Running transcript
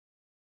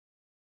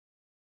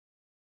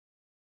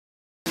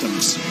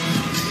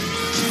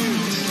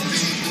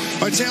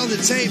Our tail of the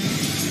tape.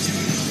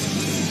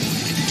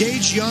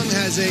 Gage Young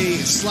has a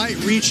slight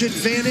reach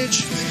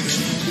advantage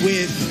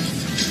with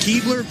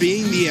Kuebler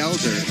being the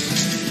elder.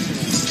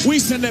 We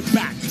send it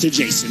back to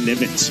Jason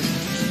Nivens.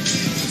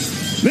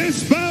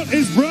 This bout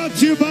is brought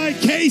to you by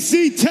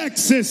KC Tech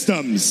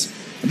Systems,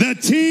 the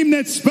team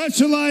that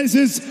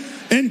specializes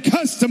in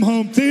custom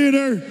home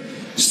theater,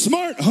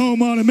 smart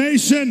home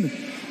automation,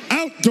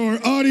 outdoor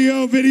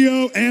audio,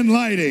 video, and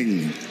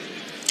lighting.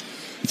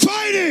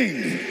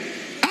 Fighting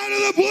out of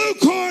the blue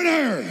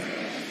corner,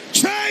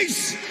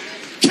 Chase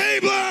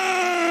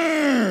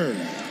Kuebler!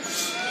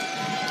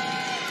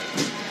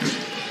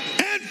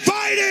 And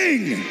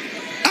fighting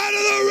out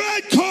of the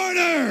red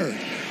corner,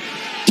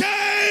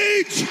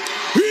 Gage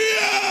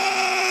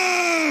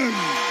Young!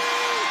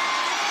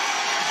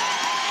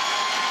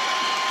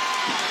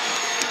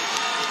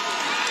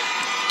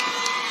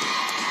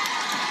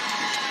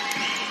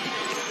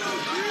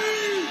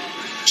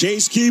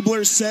 Chase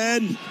Kuebler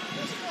said,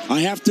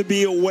 I have to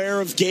be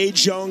aware of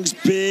Gage Young's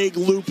big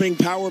looping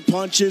power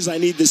punches. I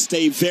need to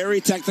stay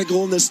very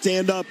technical in the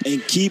stand-up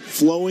and keep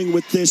flowing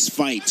with this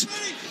fight.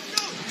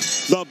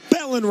 The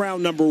bell in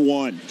round number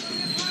 1.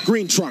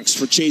 Green trunks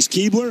for Chase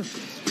Kuebler,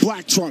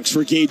 black trunks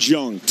for Gage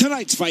Young.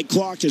 Tonight's fight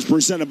clock is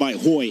presented by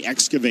Hoy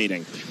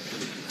Excavating.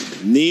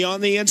 Knee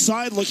on the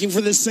inside, looking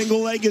for the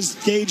single leg is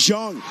Gage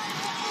Young.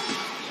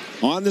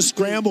 On the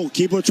scramble,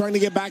 Kuebler trying to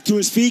get back to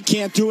his feet,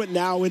 can't do it.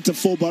 Now into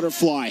full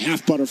butterfly,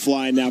 half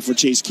butterfly now for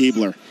Chase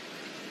Kuebler.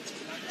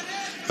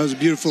 That was a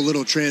beautiful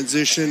little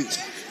transition.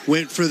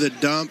 Went for the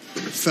dump,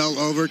 fell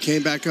over,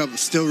 came back up,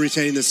 still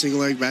retaining the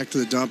single leg back to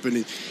the dump,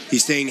 and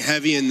he's staying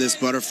heavy in this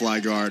butterfly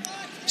guard.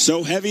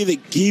 So heavy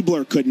that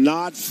Kuebler could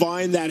not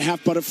find that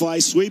half butterfly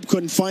sweep,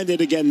 couldn't find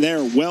it again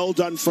there. Well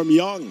done from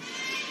Young.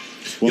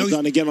 Well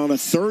done again on a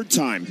third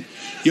time.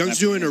 Young's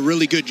doing a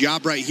really good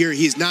job right here.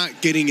 He's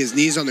not getting his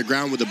knees on the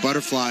ground with the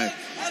butterfly,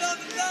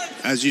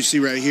 as you see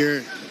right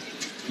here.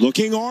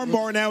 Looking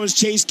armbar now is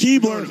Chase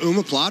Kuebler.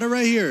 Omoplata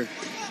right here.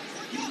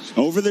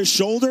 Over the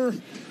shoulder.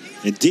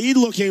 Indeed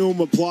looking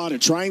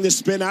omoplata, trying to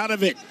spin out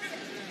of it.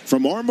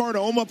 From armbar to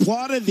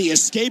omoplata, the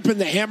escape in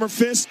the hammer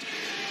fist.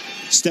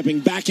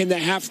 Stepping back in the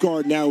half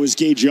guard now is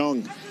Gage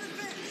Young.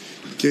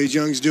 Gage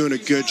Young's doing a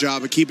good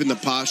job of keeping the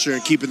posture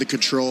and keeping the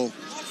control.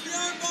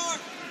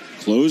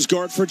 Close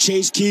guard for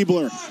Chase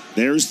Kuebler.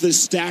 There's the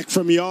stack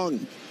from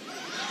Young.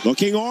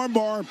 Looking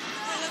armbar.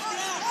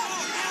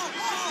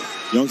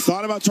 Young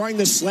thought about trying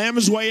to slam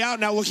his way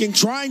out. Now looking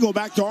triangle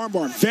back to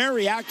armbar.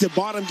 Very active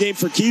bottom game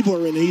for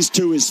Kuebler, and he's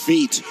to his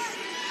feet.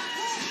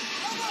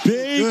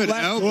 Big good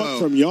left elbow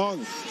hook from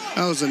Young.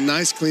 That was a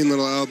nice, clean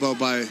little elbow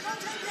by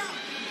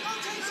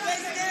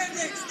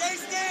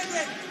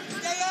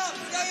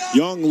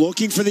Young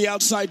looking for the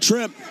outside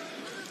trip.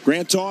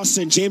 Grant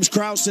Dawson, James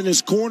Krause in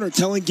his corner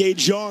telling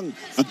Gage Young,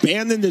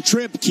 abandon the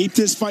trip, keep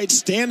this fight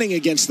standing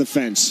against the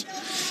fence.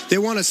 They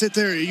want to sit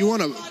there. You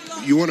want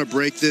to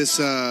break this,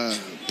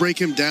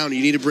 break him down.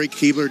 You need to break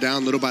Kuebler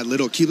down little by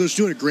little. Kuebler's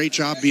doing a great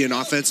job being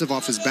offensive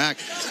off his back,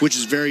 which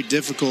is very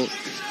difficult,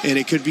 and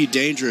it could be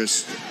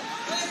dangerous.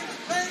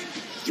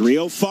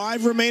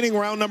 3:05 remaining,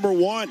 round number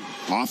 1.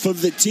 Off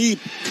of the tee.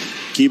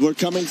 Kuebler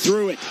coming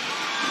through it.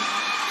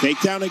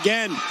 Takedown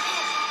again.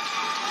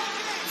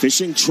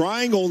 Fishing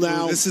triangle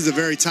now. This is a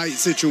very tight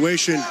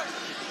situation.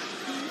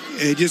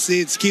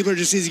 Kuebler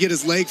just needs to get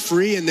his leg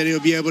free, and then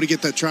he'll be able to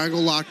get that triangle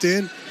locked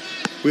in.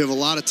 We have a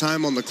lot of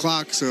time on the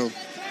clock, so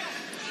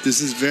this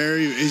is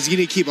he's going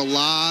to keep a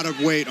lot of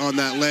weight on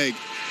that leg.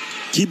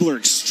 Kuebler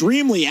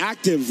extremely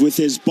active with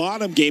his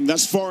bottom game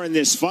thus far in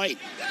this fight.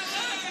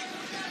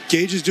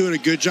 Gage is doing a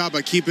good job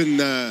by keeping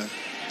the...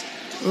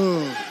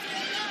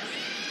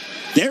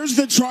 There's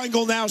the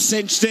triangle now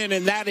cinched in,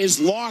 and that is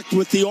locked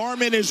with the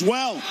arm in as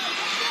well.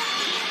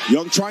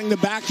 Young trying to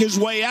back his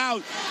way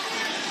out.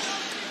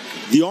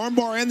 The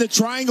armbar and the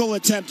triangle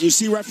attempt. You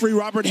see referee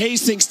Robert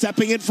Hastings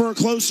stepping in for a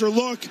closer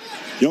look.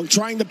 Young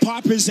trying to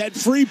pop his head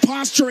free,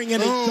 posturing,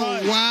 and it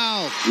does.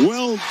 Wow.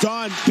 Well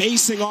done,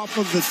 basing off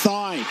of the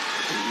thigh.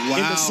 Wow.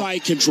 In the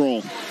side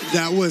control.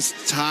 That was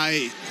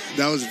tight.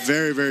 That was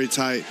very, very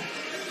tight.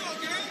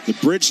 The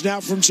bridge now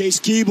from Chase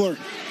Kuebler.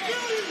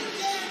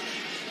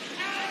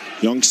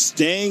 Young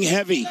staying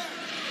heavy.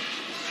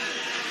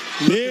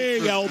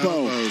 Big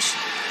elbow. Elbows.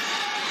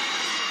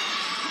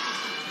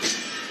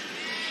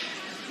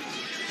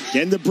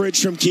 Again, the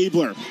bridge from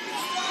Kuebler.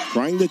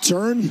 Trying to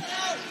turn.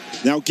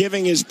 Now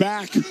giving his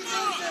back.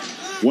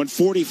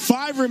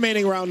 1:45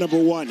 remaining, round number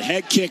 1.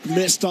 Head kick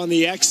missed on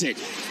the exit.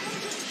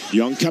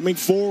 Young coming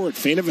forward.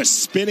 Feint of a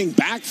spinning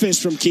back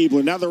fist from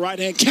Kuebler. Now the right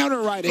hand,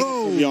 counter right hand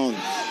from Young.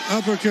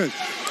 Uppercut.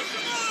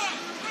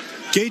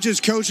 Gage's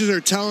coaches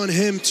are telling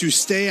him to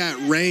stay at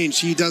range.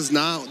 He does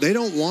not. They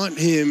don't want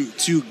him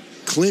to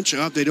clinch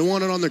up. They don't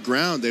want it on the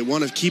ground. They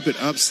want to keep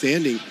it up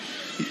standing.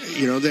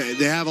 You know,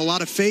 they have a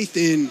lot of faith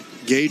in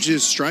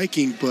Gage's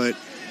striking, but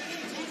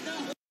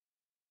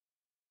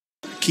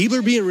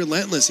Kuebler being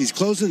relentless. He's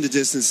closing the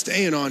distance,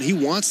 staying on. He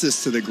wants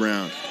this to the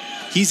ground.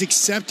 He's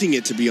accepting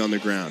it to be on the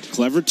ground.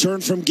 Clever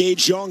turn from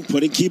Gage Young,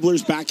 putting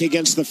Kuebler's back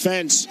against the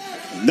fence.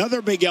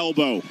 Another big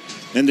elbow.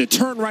 And the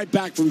turn right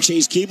back from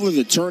Chase Kuebler.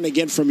 The turn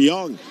again from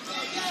Young.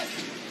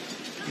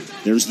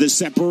 There's the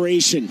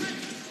separation.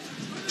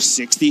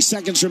 60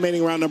 seconds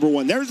remaining, round number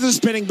one. There's the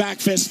spinning back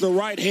fist, the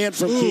right hand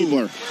from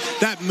Kuebler.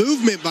 That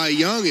movement by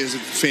Young is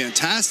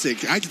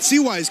fantastic. I can see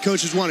why his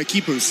coaches want to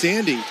keep him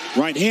standing.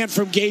 Right hand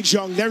from Gage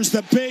Young. There's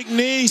the big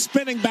knee,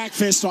 spinning back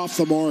fist off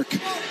the mark.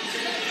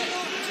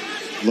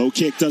 Low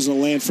kick doesn't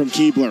land from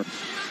Kuebler.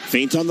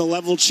 Feint on the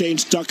level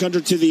change, duck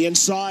under to the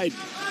inside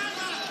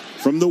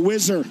from the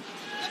Whizzer.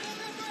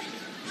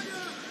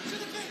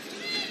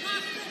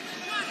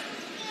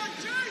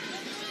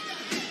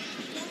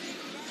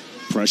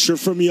 Pressure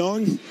from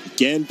Young,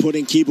 again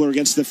putting Kuebler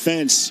against the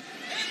fence.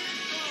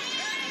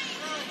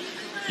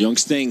 Young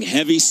staying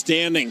heavy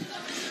standing.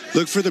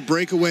 Look for the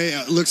breakaway.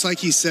 Looks like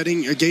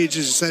Gage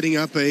is setting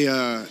up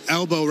a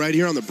elbow right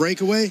here on the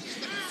breakaway.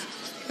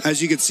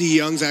 As you can see,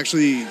 Young's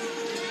actually,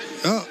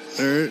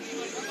 there.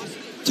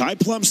 Tie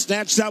plum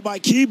snatched out by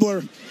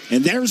Kuebler,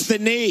 and there's the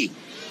knee.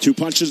 2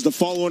 punches to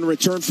follow in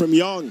return from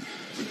Young.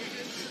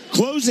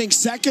 Closing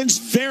seconds,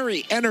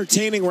 very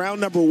entertaining round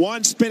number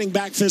one. Spinning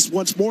back fist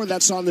once more,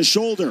 that's on the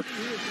shoulder.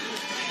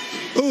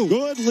 Ooh.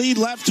 Good lead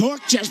left hook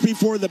just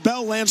before the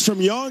bell lands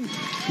from Young.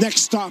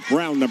 Next stop,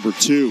 round number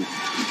two.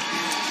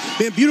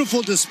 Man,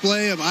 beautiful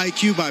display of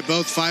IQ by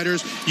both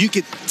fighters. You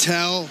could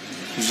tell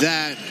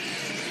that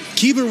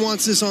Kuebler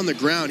wants this on the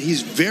ground.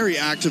 He's very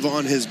active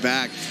on his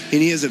back,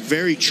 and he has a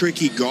very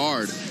tricky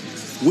guard,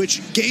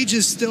 which Gage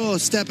is still a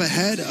step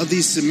ahead of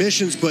these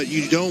submissions, but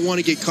you don't want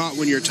to get caught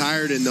when you're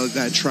tired in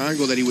that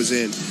triangle that he was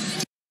in.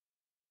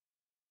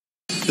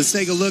 Let's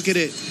take a look at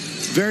it.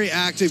 Very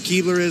active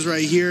Kuebler is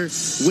right here.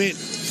 Went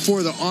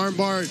for the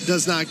armbar,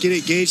 does not get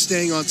it. Gage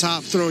staying on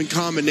top, throwing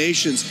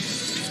combinations.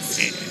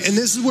 And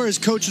this is where his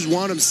coaches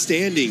want him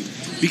standing,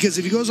 because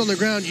if he goes on the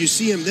ground, you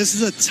see him. This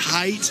is a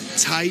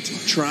tight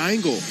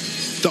triangle.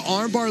 The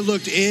armbar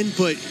looked in,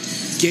 but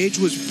Gage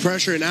was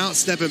pressuring out,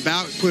 stepping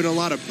back, putting a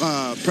lot of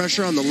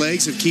pressure on the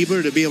legs of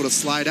Kuebler to be able to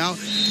slide out.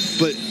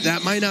 But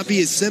that might not be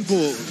as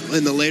simple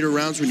in the later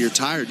rounds when you're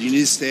tired. You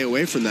need to stay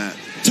away from that.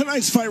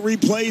 Tonight's fight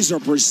replays are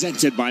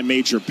presented by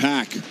Major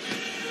Pack.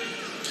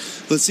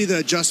 Let's see the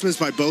adjustments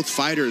by both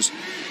fighters.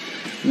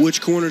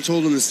 Which corner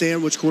told him to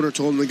stand, which corner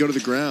told him to go to the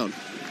ground.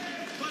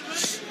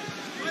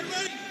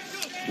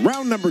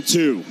 Round number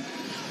two.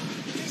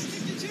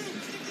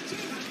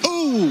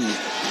 Oh!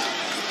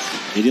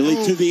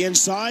 Immediately to the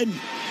inside.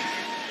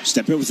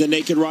 Step in with a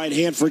naked right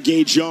hand for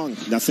Gage Young.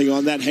 Nothing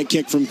on that head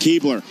kick from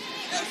Kuebler.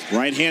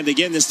 Right hand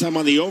again, this time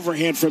on the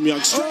overhand from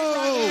Young. Straight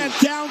right hand,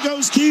 down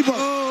goes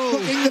Kuebler.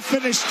 Looking to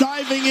finish,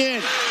 diving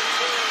in.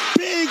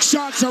 Big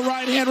shots of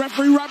right hand.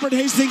 Referee Robert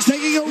Hastings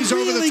taking a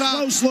really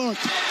close look.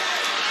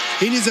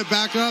 He needs to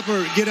back up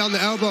or get on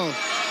the elbow.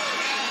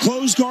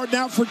 Close guard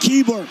now for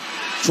Kuebler.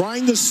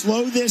 Trying to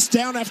slow this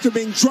down after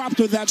being dropped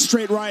with that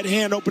straight right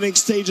hand. Opening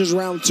stages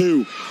round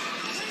two.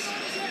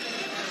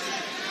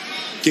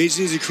 Gage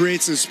needs to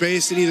create some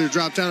space and either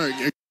drop down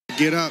or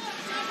get up.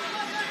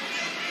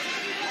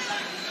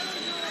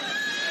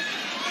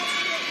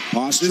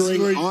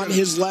 Posturing on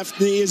his left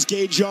knee is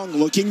Gage Young,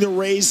 looking to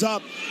raise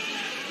up.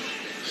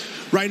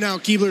 Right now,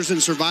 Kuebler's in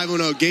survival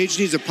mode. Gage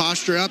needs to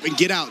posture up and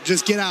get out.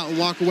 Just get out and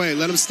walk away.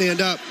 Let him stand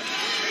up.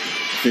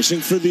 Fishing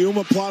for the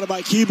omoplata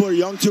by Kuebler.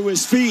 Young to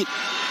his feet.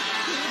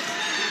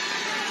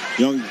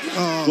 Young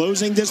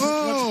closing distance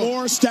once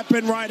more. Step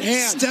in right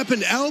hand. Step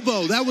in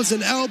elbow. That was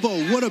an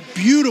elbow. What a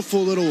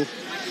beautiful little,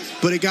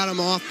 but it got him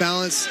off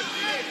balance.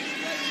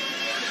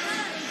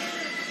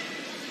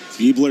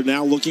 Kuebler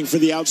now looking for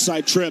the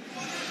outside trip.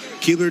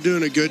 Kuebler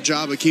doing a good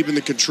job of keeping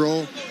the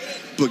control,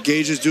 but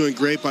Gage is doing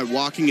great by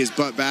walking his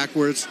butt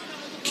backwards.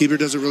 Kuebler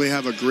doesn't really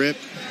have a grip.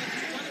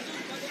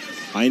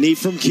 High knee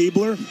from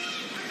Kuebler.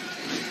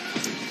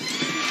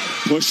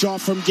 Push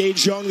off from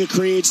Gage Young to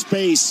create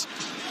space.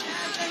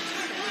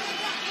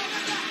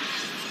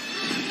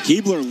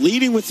 Kuebler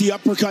leading with the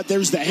uppercut.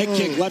 There's the head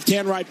kick. Left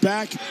hand right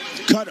back.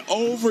 Cut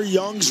over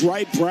Young's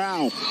right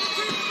brow.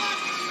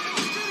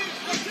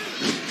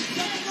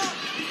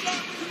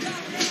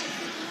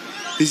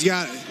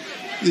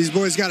 These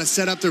boys got to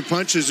set up their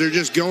punches. They're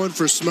just going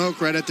for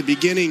smoke right at the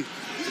beginning.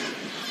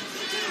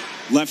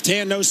 Left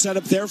hand, no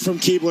setup there from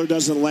Kuebler,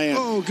 doesn't land.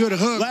 Oh, good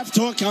hook. Left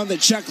hook on the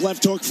check,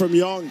 left hook from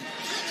Young.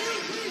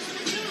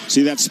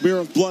 See that smear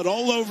of blood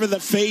all over the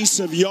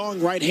face of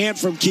Young. Right hand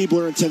from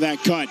Kuebler into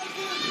that cut.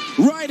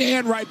 Right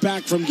hand right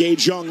back from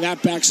Gage Young.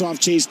 That backs off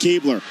Chase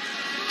Kuebler.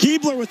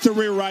 Kuebler with the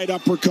rear right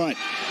uppercut.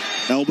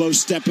 Elbow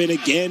step in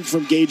again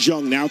from Gage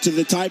Young. Now to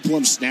the tie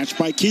plum, snatched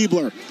by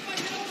Kuebler.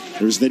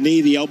 There's the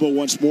knee, the elbow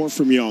once more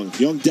from Young.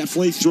 Young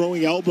definitely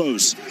throwing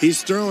elbows.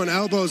 He's throwing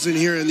elbows in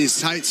here in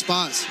these tight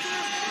spots.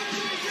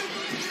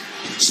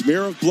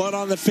 Smear of blood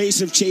on the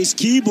face of Chase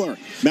Kuebler.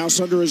 Mouse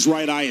under his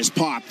right eye is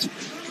popped.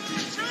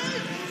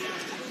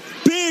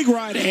 Big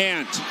right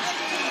hand.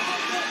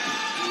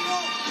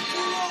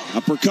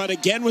 Uppercut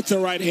again with the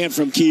right hand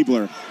from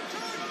Kuebler.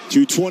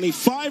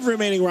 2:25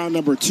 remaining, round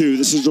number 2.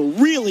 This is a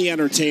really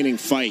entertaining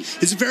fight.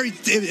 It's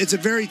a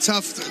very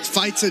tough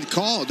fight to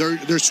call.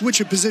 They're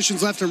switching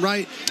positions left and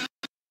right.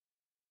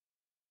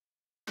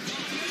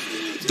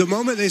 The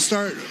moment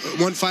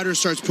one fighter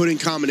starts putting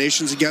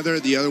combinations together,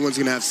 the other one's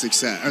going to have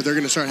success, or they're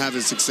going to start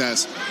having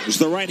success. There's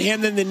the right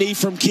hand and the knee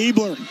from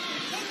Kuebler.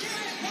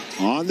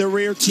 On the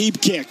rear teep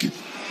kick.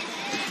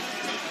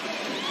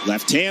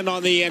 Left hand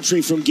on the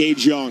entry from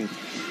Gage Young.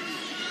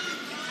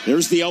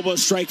 There's the elbow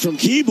strike from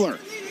Kuebler.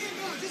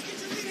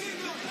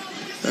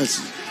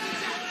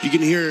 You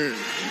can hear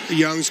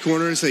Young's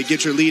corner say,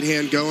 get your lead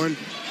hand going.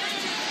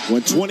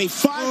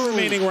 1:25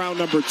 remaining, round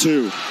number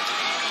 2.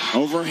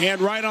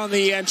 Overhand right on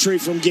the entry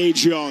from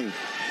Gage Young.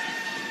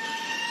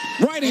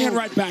 Right hand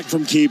right back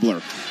from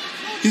Kuebler.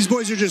 These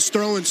boys are just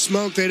throwing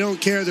smoke. They don't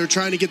care. They're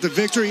trying to get the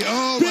victory.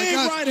 Oh, my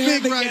God.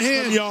 Big right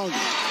hand. From Young.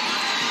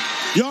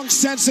 Young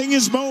sensing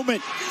his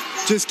moment.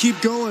 Just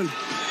keep going.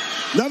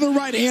 Another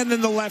right hand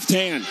and the left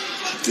hand.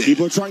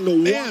 Kuebler trying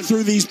to walk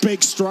through these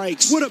big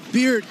strikes. What a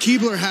beard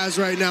Kuebler has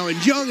right now,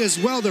 and Young as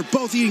well. They're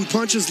both eating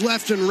punches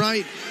left and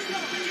right.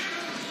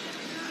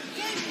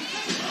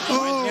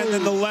 Right hand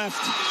and the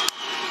left.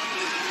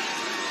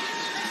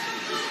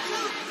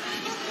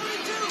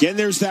 Again,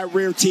 there's that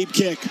rear teep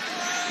kick.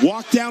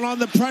 Walk down on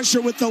the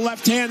pressure with the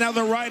left hand, now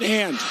the right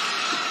hand.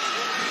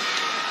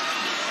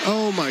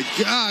 Oh my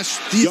gosh.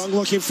 Young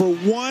looking for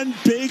one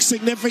big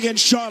significant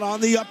shot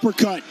on the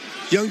uppercut.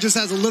 Young just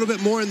has a little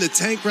bit more in the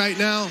tank right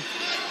now.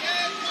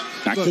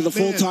 Back to the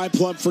full tie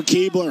plug for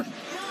Kuebler.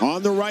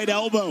 On the right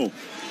elbow.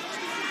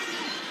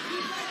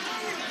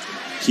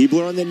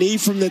 Kuebler on the knee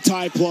from the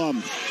tie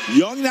plum.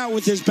 Young now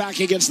with his back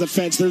against the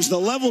fence. There's the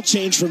level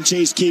change from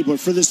Chase Kuebler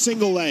for the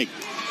single leg.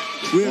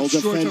 Well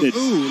defended.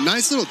 Ooh,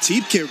 nice little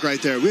teep kick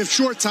right there. We have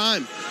short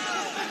time.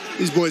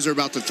 These boys are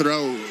about to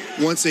throw.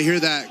 Once they hear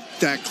that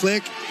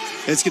click,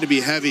 it's going to be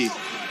heavy.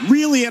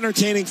 Really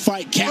entertaining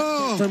fight.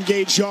 Cap from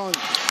Gage Young.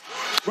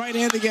 Right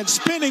hand again,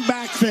 spinning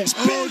back fist.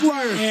 Big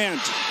right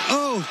hand.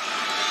 Oh.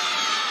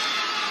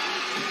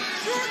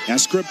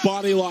 S-grip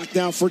body lock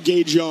now for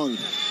Gage Young.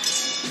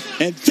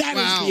 And that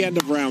is the end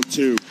of round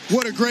 2.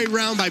 What a great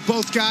round by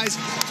both guys.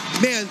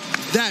 Man,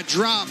 that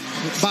drop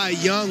by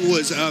Young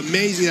was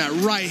amazing. That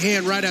right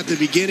hand right at the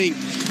beginning.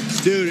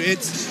 Dude,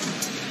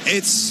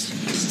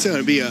 it's going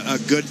to be a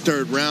good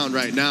third round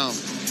right now.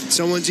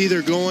 Someone's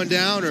either going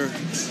down or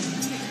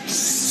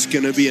it's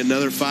going to be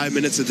another 5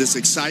 minutes of this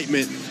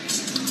excitement.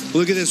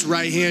 Look at this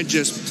right hand,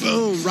 just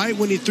boom, right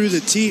when he threw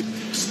the teep.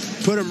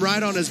 Put him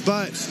right on his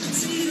butt.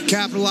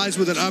 Capitalized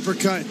with an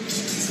uppercut.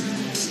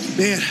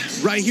 Man,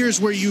 right here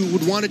is where you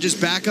would want to just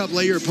back up,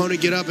 let your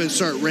opponent get up and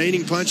start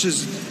raining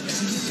punches.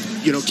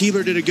 You know,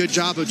 Kuebler did a good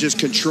job of just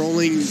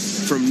controlling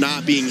from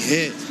not being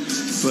hit.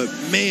 But,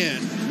 man,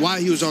 while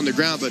he was on the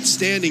ground, but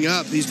standing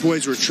up, these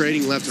boys were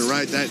trading left and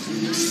right.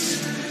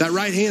 That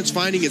right hand's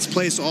finding its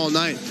place all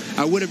night.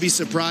 I wouldn't be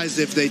surprised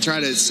if they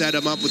try to set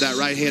him up with that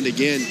right hand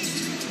again.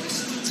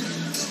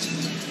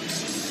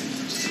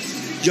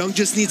 Young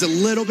just needs a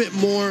little bit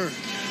more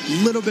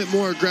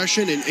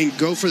aggression and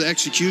go for the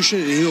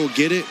execution, and he'll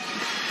get it.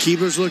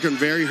 Kuebler's looking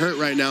very hurt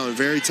right now and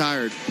very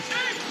tired.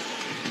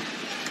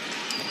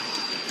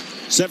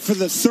 Set for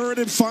the third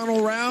and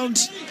final round.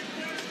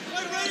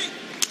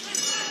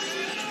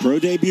 Pro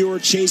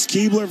debuter Chase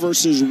Kuebler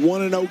versus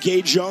 1-0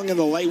 Gage Young in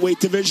the lightweight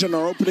division.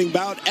 Our opening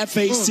bout,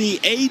 FAC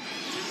 8.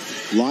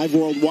 Live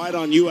worldwide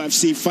on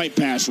UFC Fight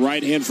Pass.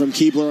 Right hand from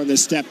Kuebler on the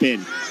step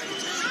in.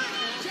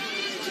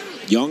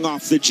 Young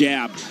off the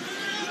jab.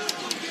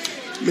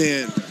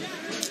 Man.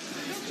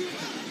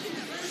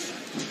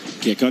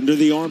 Kick under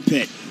the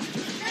armpit.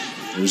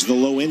 There's the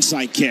low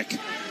inside kick.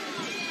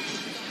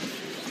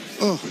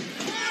 Oh.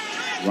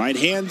 Right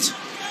hand.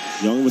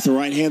 Young with the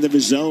right hand of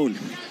his own.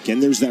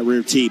 Again, there's that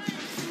rear teep.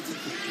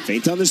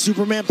 Feint on the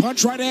Superman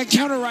punch. Right hand,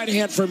 counter right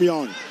hand from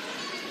Young.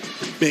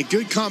 Man,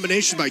 good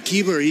combination by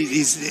Kuebler.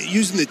 He's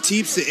using the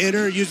teeps to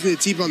enter, using the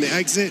teep on the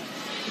exit.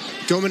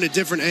 Going at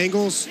different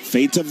angles.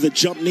 Feint of the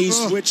jump knee,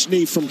 switch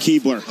knee from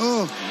Kuebler.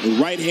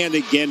 The right hand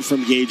again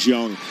from Gage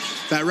Young.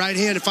 That right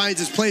hand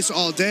finds its place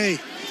all day.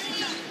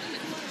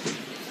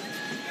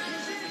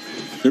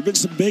 There have been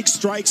some big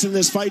strikes in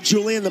this fight,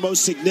 Julian. The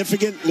most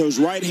significant, those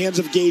right hands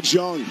of Gage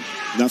Young.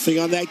 Nothing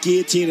on that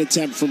guillotine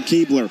attempt from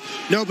Kuebler.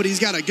 No, but he's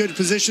got a good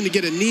position to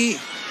get a knee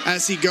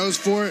as he goes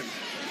for it.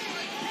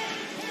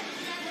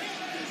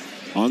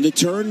 On the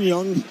turn,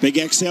 Young, big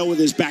exhale with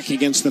his back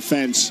against the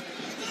fence.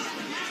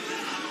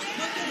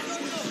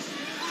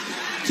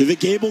 To the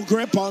gable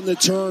grip on the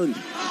turn.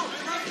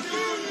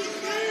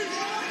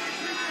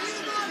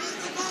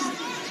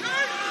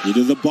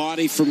 Into the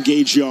body from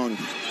Gage Young.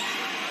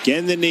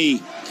 Again, the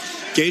knee.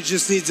 Gage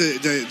just needs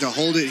to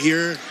hold it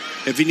here.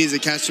 If he needs to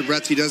catch the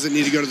breath, he doesn't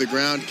need to go to the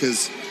ground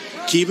because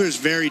Kuebler is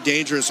very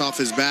dangerous off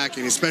his back,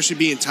 and especially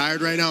being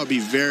tired right now, it would be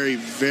very,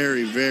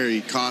 very,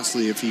 very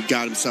costly if he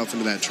got himself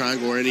into that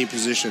triangle or any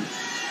position.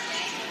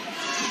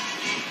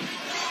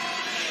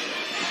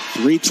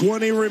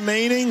 3:20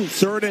 remaining,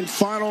 third and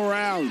final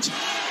round.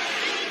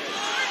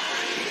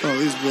 Oh,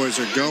 these boys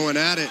are going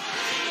at it.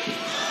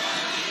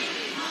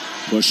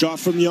 Push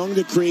off from Young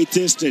to create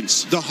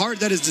distance. The heart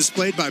that is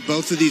displayed by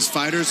both of these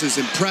fighters is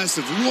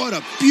impressive. What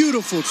a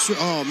beautiful...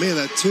 Oh, man,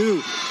 that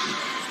two.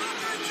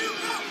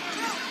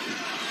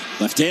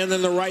 Left hand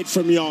and the right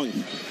from Young.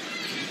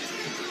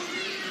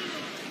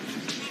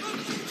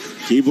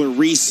 Kuebler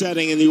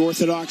resetting in the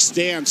orthodox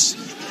stance.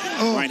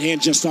 Oh. Right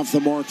hand just off the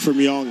mark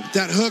from Young.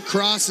 That hook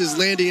cross is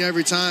landing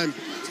every time.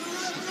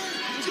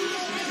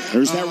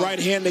 There's that right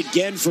hand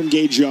again from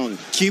Gage Young.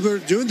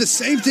 Kuebler doing the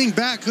same thing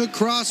back. Hook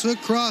cross, hook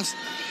cross.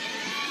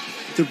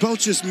 They're both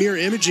just mirror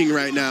imaging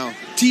right now.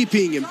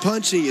 Deeping and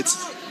punching. It's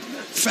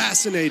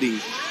fascinating.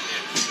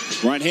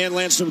 Right hand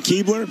lands from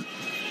Kuebler.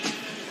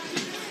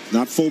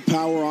 Not full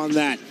power on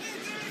that.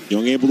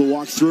 Young able to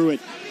walk through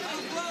it.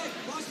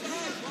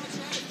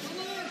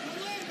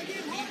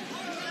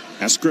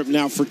 That's grip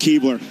now for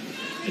Kuebler.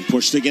 And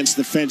pushed against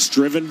the fence,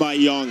 driven by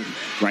Young.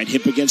 Right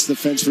hip against the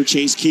fence for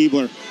Chase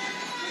Kuebler.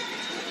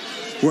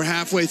 We're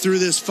halfway through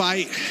this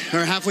fight,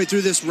 or halfway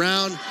through this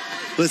round.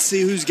 Let's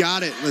see who's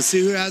got it. Let's see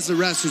who has the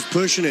rest, who's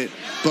pushing it.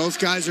 Both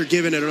guys are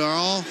giving it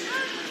all.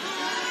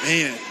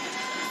 Man.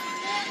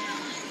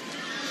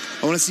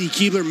 I want to see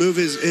Kuebler move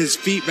his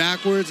feet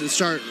backwards and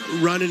start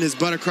running his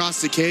butt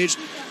across the cage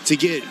to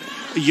get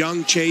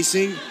Young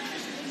chasing.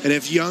 And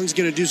if Young's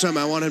going to do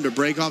something, I want him to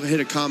break off and hit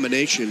a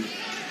combination.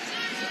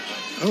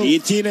 Oh.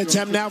 Guillotine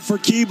attempt now for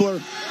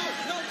Kuebler.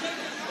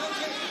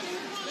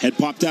 Head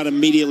popped out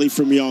immediately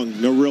from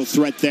Young. No real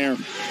threat there.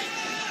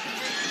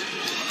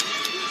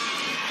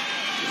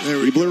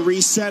 Kuebler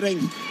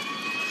resetting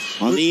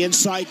on the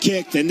inside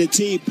kick, then the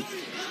teep.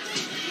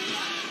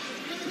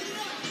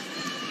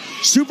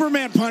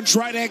 Superman punch,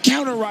 right hand,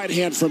 counter right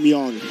hand from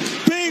Young.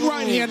 Big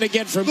right hand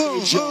again from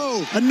Gage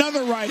Young.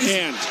 Another right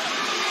hand.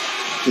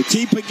 The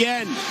teep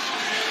again.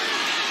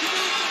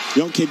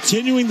 Young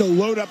continuing to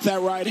load up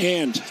that right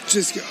hand.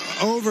 Just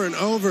over and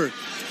over.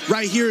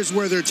 Right here is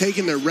where they're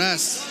taking their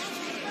rest.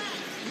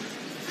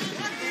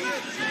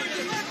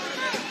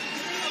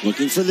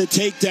 Looking for the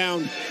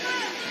takedown.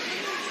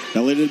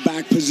 Belly to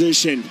back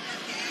position.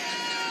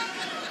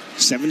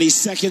 70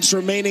 seconds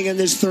remaining in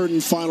this third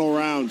and final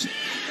round.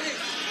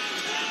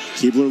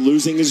 Kuebler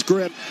losing his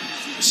grip.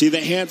 See the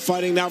hand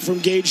fighting now from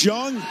Gage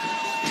Young.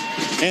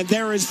 And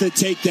there is the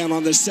takedown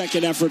on the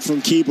second effort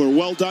from Kuebler.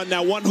 Well done.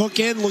 Now one hook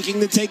in,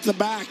 looking to take the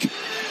back.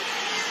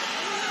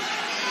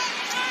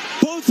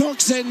 Both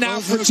hooks in now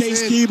for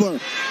Chase Kuebler.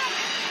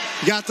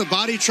 Got the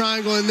body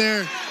triangle in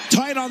there.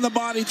 Tight on the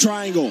body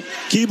triangle.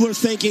 Kuebler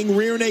thinking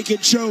rear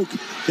naked choke.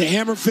 The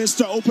hammer fist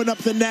to open up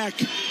the neck.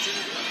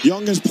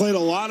 Young has played a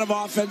lot of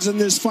offense in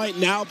this fight,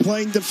 now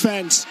playing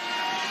defense.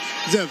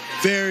 He's a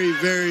very,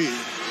 very...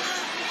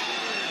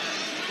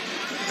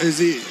 Is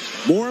he...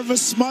 More of a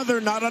smother,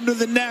 not under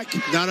the neck.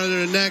 Not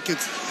under the neck.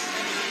 It's...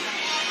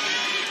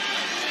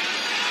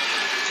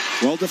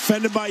 Well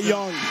defended by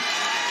Young.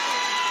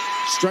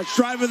 Stretch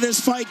drive of this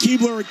fight.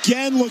 Kuebler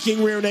again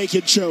looking rear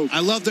naked choke. I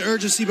love the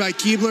urgency by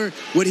Kuebler.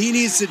 What he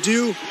needs to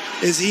do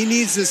is he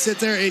needs to sit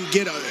there and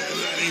get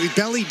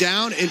belly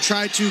down and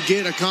try to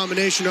get a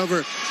combination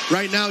over.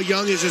 Right now,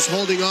 Young is just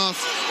holding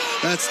off.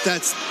 That's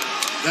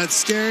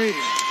scary.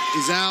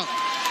 He's out.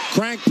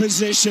 Crank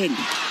position.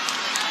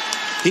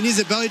 He needs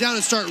to belly down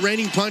and start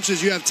raining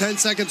punches. You have 10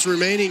 seconds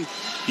remaining.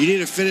 You need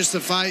to finish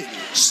the fight.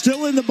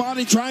 Still in the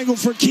body triangle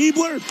for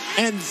Kuebler,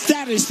 and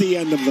that is the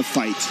end of the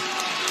fight.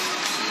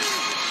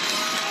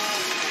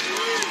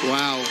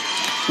 Wow.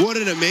 What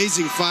an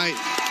amazing fight.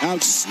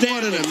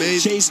 Outstanding. What an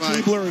amazing Chase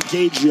fight. Kuebler and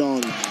Gage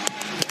Young.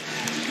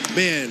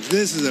 Man,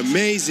 this is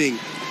amazing.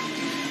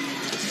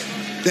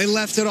 They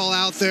left it all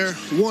out there.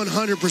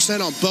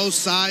 100% on both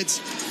sides.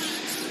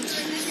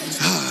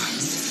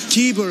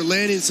 Kuebler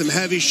landing some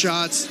heavy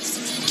shots.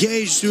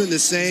 Gage doing the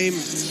same.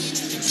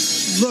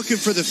 Looking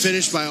for the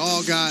finish by at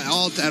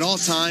all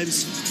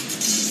times.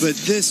 But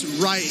this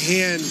right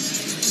hand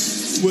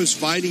was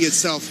fighting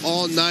itself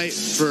all night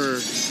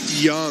for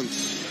Young.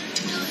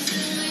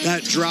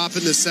 That drop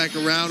in the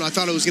second round, I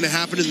thought it was going to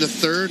happen in the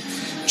third.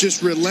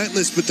 Just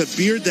relentless, but the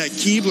beard that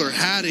Kuebler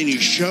had and he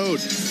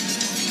showed.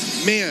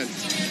 Man,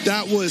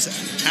 that was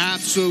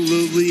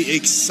absolutely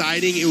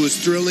exciting. It was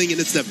thrilling, and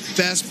it's the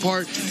best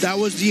part. That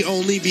was the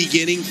only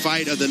beginning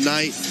fight of the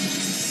night.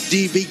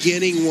 The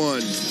beginning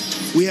one.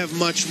 We have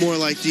much more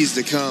like these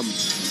to come.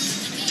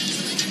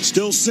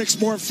 Still 6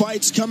 more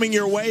fights coming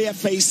your way.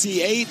 FAC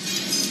 8.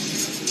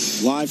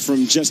 Live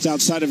from just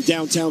outside of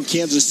downtown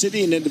Kansas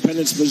City in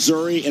Independence,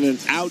 Missouri, in an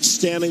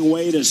outstanding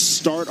way to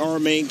start our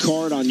main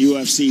card on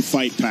UFC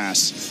Fight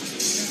Pass.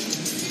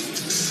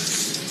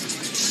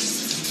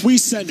 We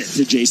send it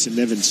to Jason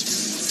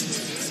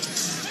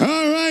Nivens.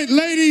 All right,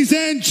 ladies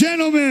and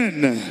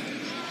gentlemen,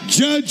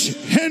 Judge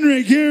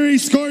Henry Geary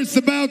scores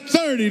the bout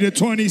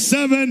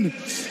 30-27.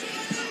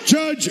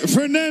 Judge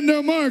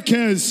Fernando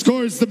Marquez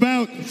scores the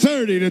bout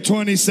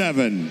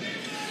 30-27.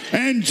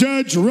 And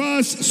Judge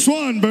Ross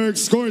Swanberg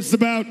scores the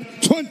bout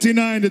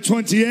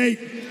 29-28.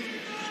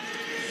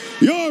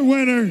 Your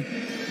winner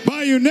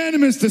by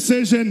unanimous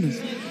decision,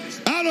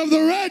 out of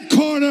the red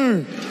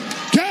corner,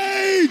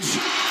 Gage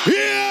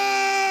Young!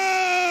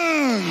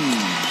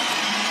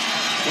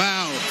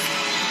 Wow.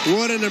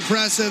 wasn't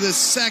impressive. The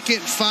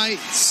second fight,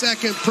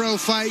 second pro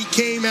fight,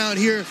 came out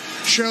here,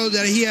 showed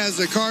that he has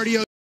the cardio.